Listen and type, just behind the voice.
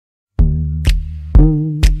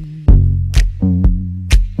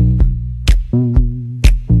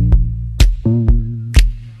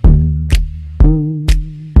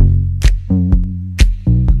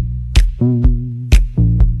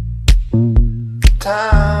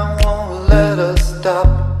Time won't let us stop.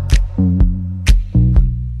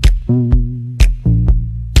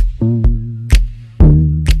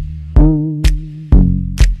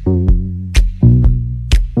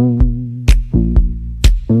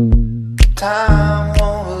 Time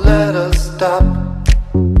won't let us stop.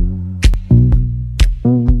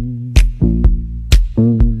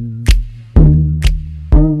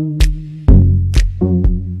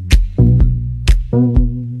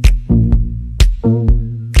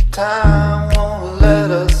 Time won't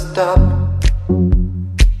let us stop.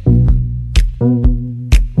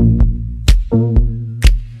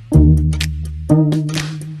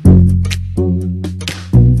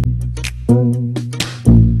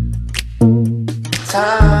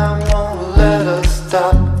 Time won't let us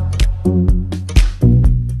stop.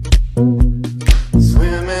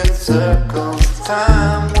 Swim in circles.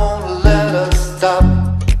 Time won't let us stop.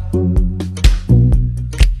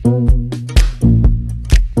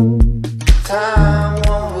 Time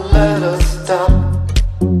won't let us stop.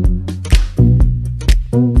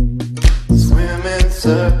 Swim in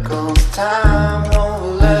circles. Time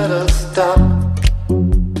won't let us stop.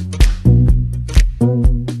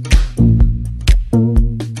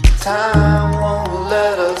 Time won't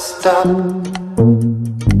let us stop.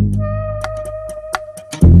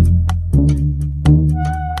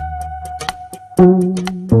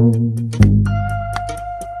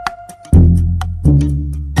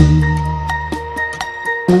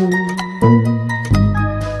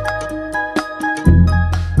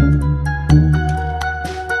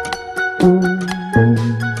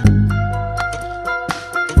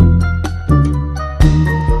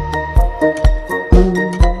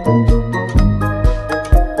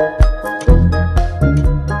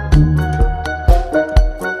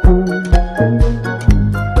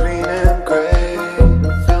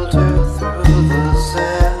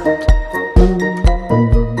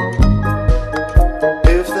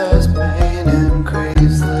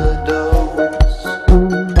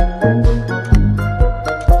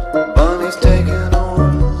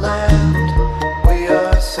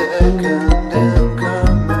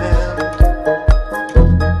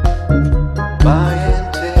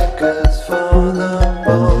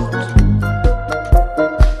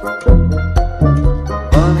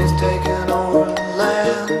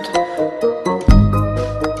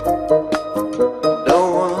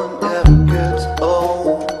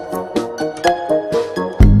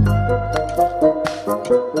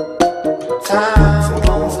 Time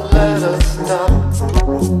won't let us stop.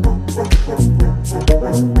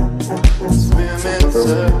 Swim in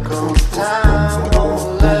circles. Time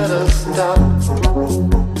won't let us stop.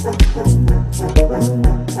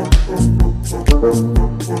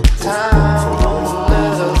 Time won't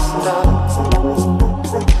let us stop.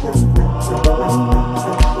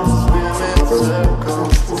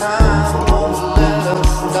 Swim in circles. Time won't let us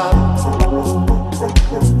stop.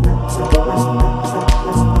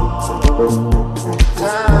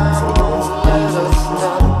 Time won't let us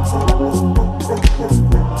stop.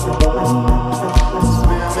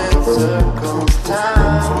 Swim in circles.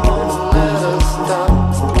 Time won't let us stop.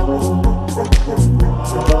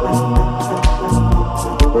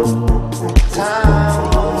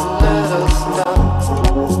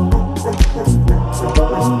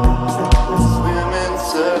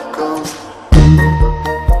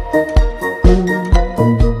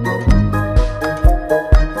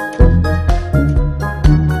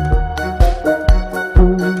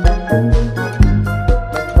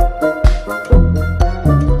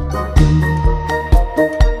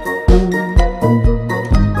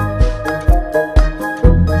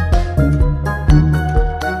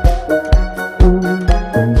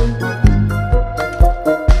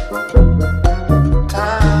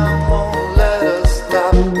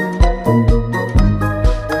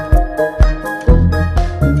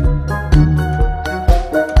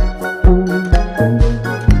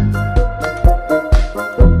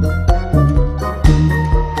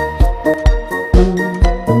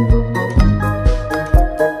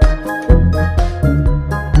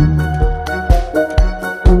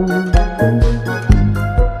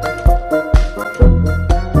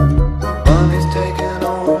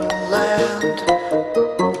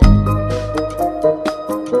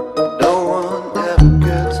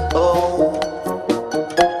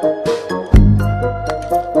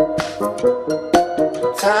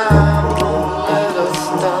 Time won't let us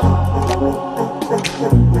stop. Swim in circles. Time won't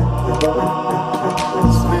let us stop.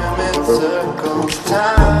 Swim in circles.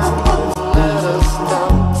 Time won't let us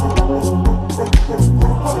stop.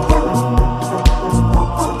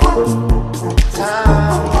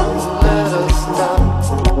 Time won't let us stop.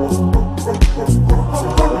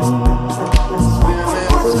 Swim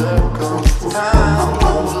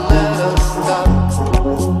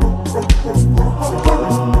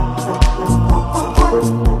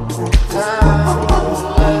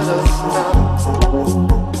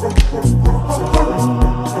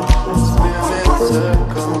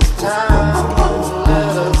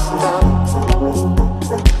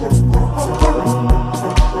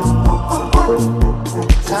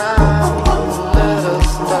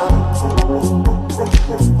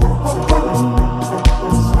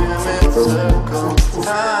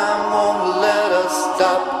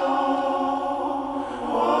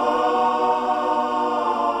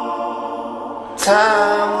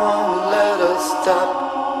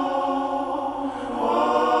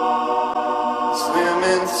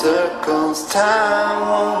round in circles. Time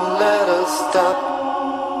won't let us stop.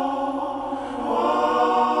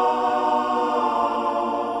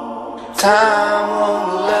 Time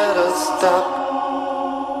won't let us stop.